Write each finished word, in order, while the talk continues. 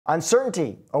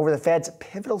Uncertainty over the Fed's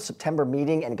pivotal September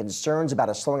meeting and concerns about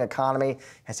a slowing economy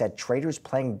has had traders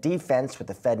playing defense, with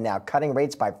the Fed now cutting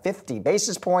rates by 50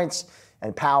 basis points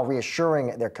and Powell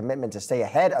reassuring their commitment to stay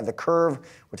ahead of the curve.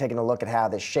 We're taking a look at how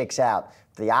this shakes out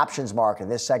the options market in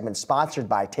this segment, sponsored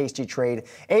by Tasty Trade.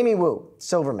 Amy Wu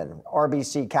Silverman,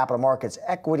 RBC Capital Markets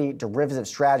equity derivative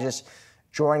strategist,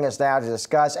 joining us now to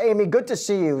discuss. Amy, good to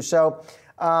see you. So,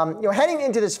 heading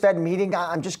into this Fed meeting,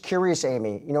 I'm just curious,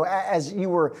 Amy, as you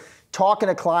were talking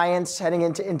to clients heading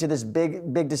into this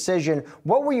big decision,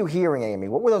 what were you hearing, Amy?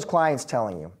 What were those clients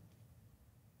telling you?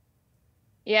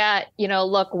 Yeah,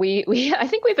 look, I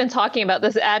think we've been talking about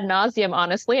this ad nauseum.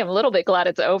 Honestly, I'm a little bit glad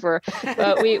it's over.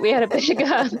 But we had a big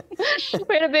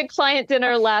we had a big client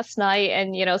dinner last night,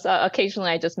 and so occasionally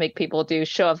I just make people do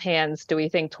show of hands. Do we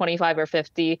think 25 or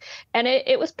 50? And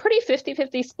it was pretty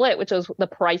 50-50 split, which was the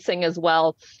pricing as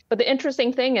well. But the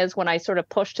interesting thing is, when I sort of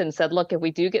pushed and said, look, if we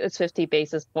do get this 50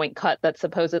 basis point cut that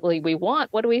supposedly we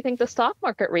want, what do we think the stock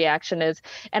market reaction is?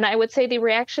 And I would say the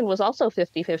reaction was also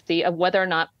 50-50 of whether or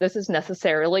not this is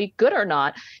necessary good or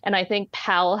not. And I think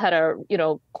Powell had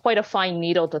quite a fine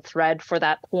needle to thread for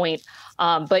that point.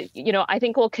 But I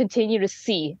think we'll continue to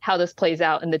see how this plays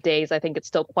out in the days. I think it's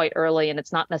still quite early, and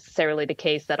it's not necessarily the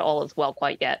case that all is well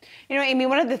quite yet. Amy,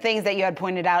 one of the things that you had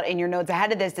pointed out in your notes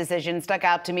ahead of this decision stuck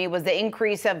out to me was the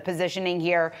increase of positioning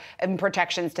here and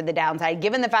protections to the downside.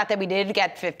 Given the fact that we did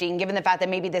get 50, and given the fact that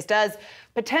maybe this does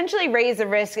potentially raise the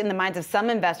risk in the minds of some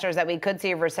investors that we could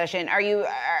see a recession, are you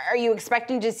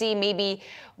expecting to see maybe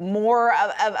more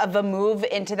of a move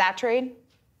into that trade?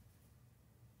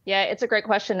 Yeah, it's a great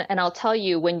question. And I'll tell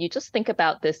you, when you just think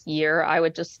about this year, I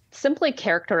would just simply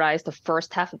characterize the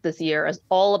first half of this year as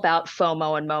all about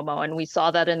FOMO and MOMO. And we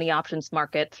saw that in the options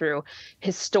market through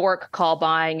historic call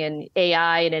buying and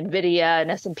AI and NVIDIA and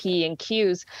S&P and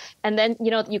Qs. And then,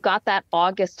 you got that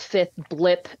August 5th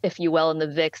blip, if you will, in the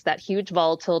VIX, that huge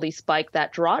volatility spike,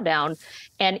 that drawdown.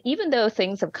 And even though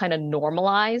things have kind of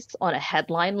normalized on a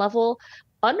headline level,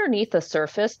 underneath the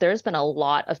surface, there's been a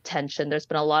lot of tension. There's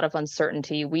been a lot of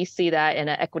uncertainty. We see that in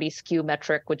an equity skew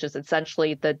metric, which is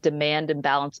essentially the demand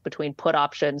imbalance between put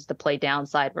options to play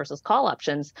downside versus call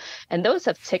options. And those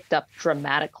have ticked up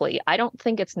dramatically. I don't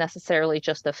think it's necessarily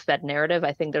just a Fed narrative.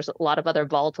 I think there's a lot of other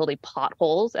volatility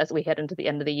potholes as we head into the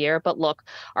end of the year. But look,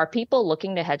 are people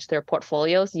looking to hedge their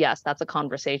portfolios? Yes, that's a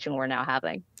conversation we're now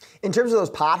having. In terms of those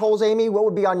potholes, Amy, what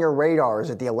would be on your radar? Is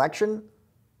it the election?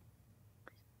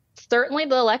 Certainly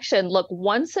the election. Look,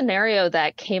 one scenario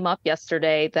that came up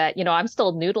yesterday that, I'm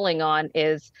still noodling on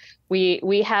is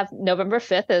we have November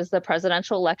 5th as the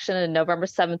presidential election and November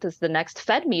 7th is the next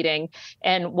Fed meeting.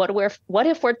 And what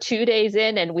if we're 2 days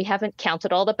in and we haven't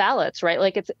counted all the ballots, right?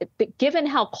 Like, given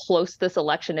how close this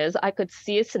election is, I could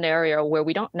see a scenario where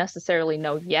we don't necessarily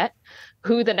know yet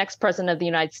who the next president of the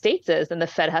United States is, and the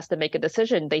Fed has to make a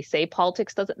decision. They say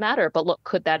politics doesn't matter, but look,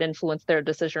 could that influence their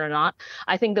decision or not?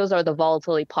 I think those are the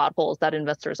volatility potholes that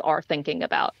investors are thinking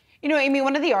about. Amy,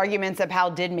 one of the arguments that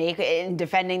Powell did make in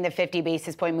defending the 50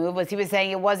 basis point move was he was saying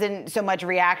it wasn't so much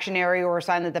reactionary or a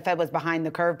sign that the Fed was behind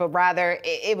the curve, but rather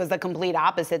it was the complete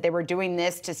opposite. They were doing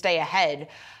this to stay ahead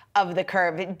of the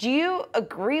curve. Do you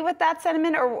agree with that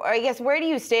sentiment? Or I guess, where do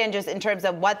you stand just in terms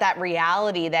of what that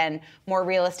reality then more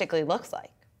realistically looks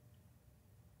like?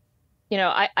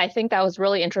 I think that was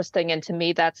really interesting. And to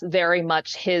me, that's very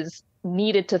much his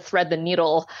needed to thread the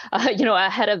needle,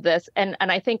 ahead of this. And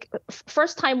I think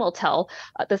first time will tell.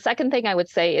 The second thing I would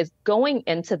say is, going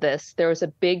into this, there was a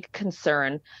big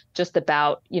concern just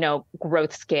about,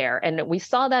 growth scare. And we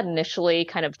saw that initially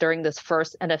kind of during this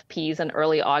first NFPs in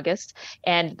early August,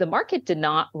 and the market did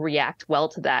not react well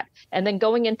to that. And then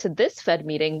going into this Fed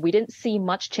meeting, we didn't see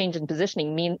much change in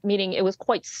positioning, meaning it was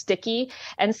quite sticky.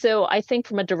 And so I think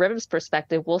from a derivatives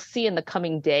perspective, we'll see in the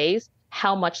coming days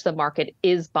how much the market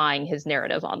is buying his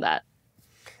narrative on that.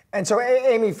 And so,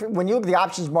 Amy, when you look at the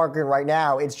options market right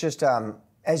now, it's just,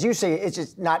 as you say, it's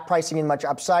just not pricing in much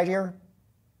upside here?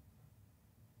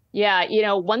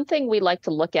 Yeah, one thing we like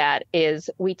to look at is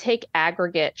we take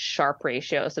aggregate Sharpe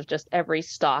ratios of just every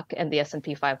stock in the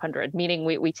S&P 500, meaning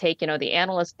we take, the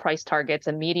analyst price targets,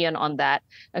 a median on that,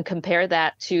 and compare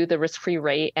that to the risk-free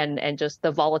rate and just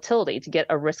the volatility to get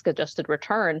a risk-adjusted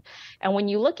return. And when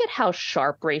you look at how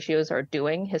Sharpe ratios are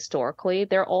doing historically,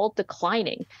 they're all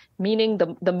declining, meaning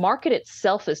the market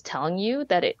itself is telling you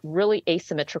that it really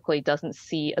asymmetrically doesn't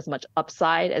see as much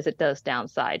upside as it does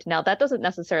downside. Now, that doesn't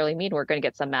necessarily mean we're going to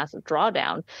get some massive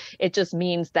drawdown. It just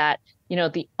means that,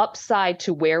 the upside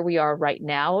to where we are right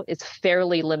now is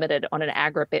fairly limited on an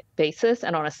aggregate basis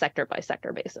and on a sector by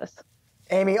sector basis.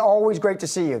 Amy, always great to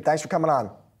see you. Thanks for coming on.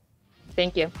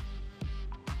 Thank you.